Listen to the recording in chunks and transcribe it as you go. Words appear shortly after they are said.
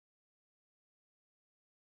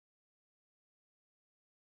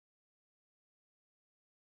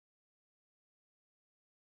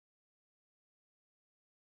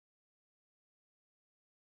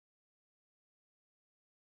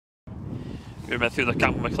Your midfielder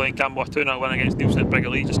Campbell McLean, Campbell, a 2-0 win against Neilston at Brig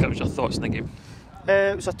O'Lea. Just give us your thoughts on the game.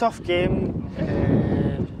 It was a tough game.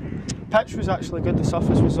 Pitch was actually good, the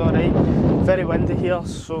surface was alright. Very windy here,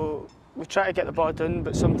 so we tried to get the ball down,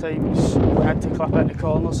 but sometimes we had to clip into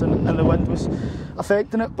corners and the wind was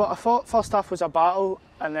affecting it. But I thought first half was a battle,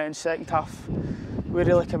 and then second half we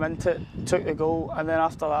really came into it, took the goal, and then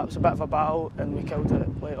after that it was a bit of a battle and we killed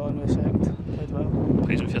it late on with the second. Played well.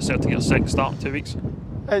 Pleased with yourself to get your second start in 2 weeks.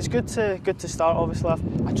 It's good to start. Obviously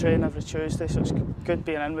I train every Tuesday, so it's good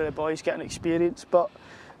being in with the boys, getting experience, but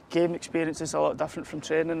game experience is a lot different from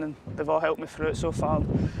training, and they've all helped me through it so far.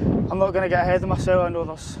 I'm not going to get ahead of myself. I know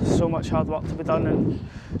there's so much hard work to be done, and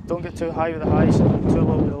don't get too high with the highs and too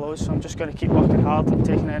low with the lows, so I'm just going to keep working hard and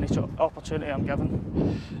taking any opportunity I'm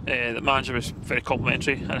given. The manager was very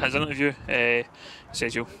complimentary in his interview. He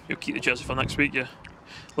says you'll keep the jersey for next week. You're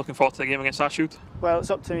looking forward to the game against Ashfield? Well, it's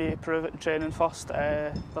up to me to prove it in training first.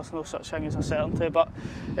 There's no such thing as a certainty, but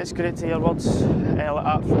it's great to hear words like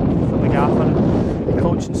that from the gaffer. And the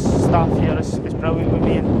coaching staff here is brilliant with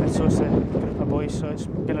me, and so is the group of boys, so it's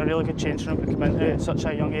been a really good change for them to come into at such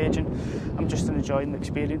a young age, and I'm just enjoying the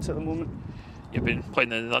experience at the moment. You've been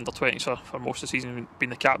playing in the under-20s for most of the season, being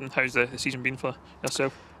the captain. How's the season been for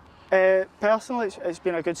yourself? Personally, it's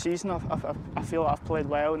been a good season. I feel like I've played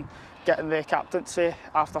well, and getting the captaincy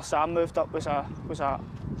after Sam moved up was a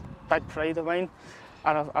big pride of mine,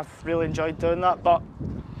 and I've really enjoyed doing that. But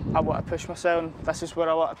I want to push myself, and this is where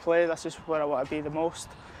I want to play. This is where I want to be the most.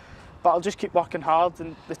 But I'll just keep working hard.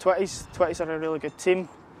 And the 20s are a really good team.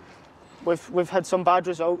 We've had some bad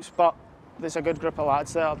results, but there's a good group of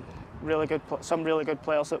lads there. Some really good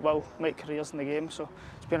players that will make careers in the game. So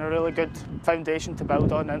it's been a really good foundation to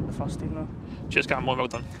build on into the first team now. Cheers, Campbell. Well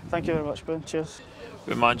done. Thank you very much, Boone. Cheers.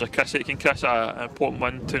 With manager Chris Aitken. Chris, an important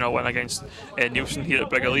win, 2-0 win against Neilston here at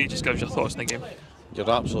Brig O'Lea. Just give us your thoughts on the game. You're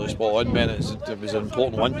absolutely spot on, Ben. It was an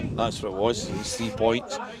important win. That's what it was. It's 3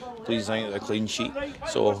 points. Please think of a clean sheet.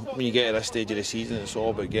 So when you get to this stage of the season, it's all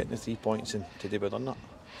about getting the 3 points, and today we've done that.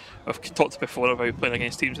 We've talked before about playing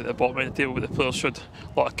against teams at the bottom of the table, but the players showed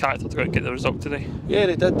a lot of character to go out and get the result today. Yeah,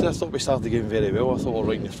 they did. I thought we started the game very well. I thought we were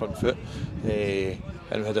right in the front foot,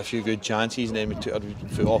 and we had a few good chances, and then we took our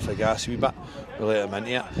foot off the gas a wee bit. We let them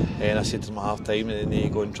into it, and I said to them at half time, and then they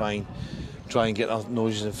go and try and get our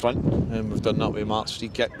noses in front, and we've done that with Mark's free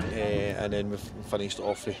kick, and then we've finished it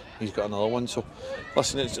off. He's got another one. So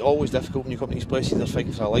listen, it's always difficult when you come to these places. They're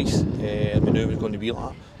fighting for our lives, and we knew it was going to be like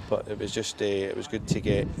that. But it was just it was good to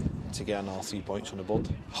get another 3 points on the board.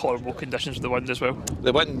 Horrible conditions with the wind as well.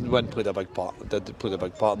 The wind played a big part. It did play a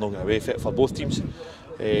big part, not getting away from it for both teams.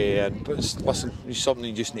 But listen, it's something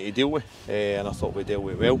you just need to deal with, and I thought we dealt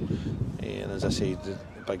with it well. And as I said, the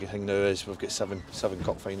big thing now is we've got seven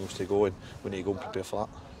cup finals to go, and we need to go and prepare for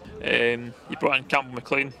that. You brought in Campbell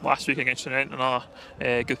McLean last week against Trent. Another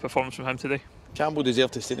good performance from him today. Campbell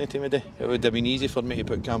deserved to stay in the team today. It would have been easy for me to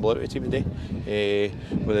put Campbell out of the team today.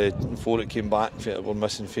 With the 4 that came back that were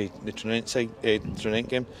missing for the Trent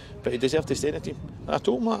game, but he deserved to stay in the team. And I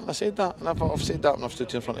told him that. I said that, and I've said that when I've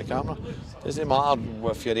stood in front of the camera. It doesn't matter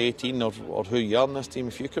if you're 18 or who you are in this team.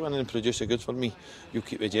 If you come in and produce a good for me, you'll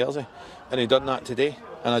keep the jersey. And he done that today.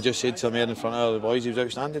 And I just said to him in front of the boys, he was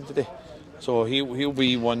outstanding today. So he'll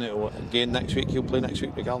be one again next week. He'll play next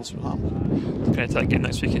week regardless of what happens. Going to that game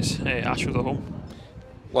next week, it's Ashfield at home.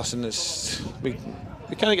 Listen, we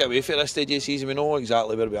can't get away from this stage of the season. We know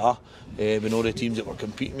exactly where we are. We know the teams that we're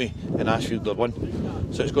competing with, and Ashfield are one.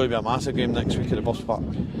 So it's going to be a massive game next week at the Bus Park.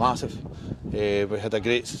 Massive. We had a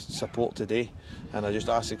great support today, and I just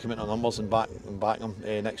asked to come in on numbers and back them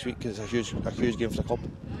next week, because it's a huge game for the club.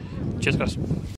 Cheers, Chris.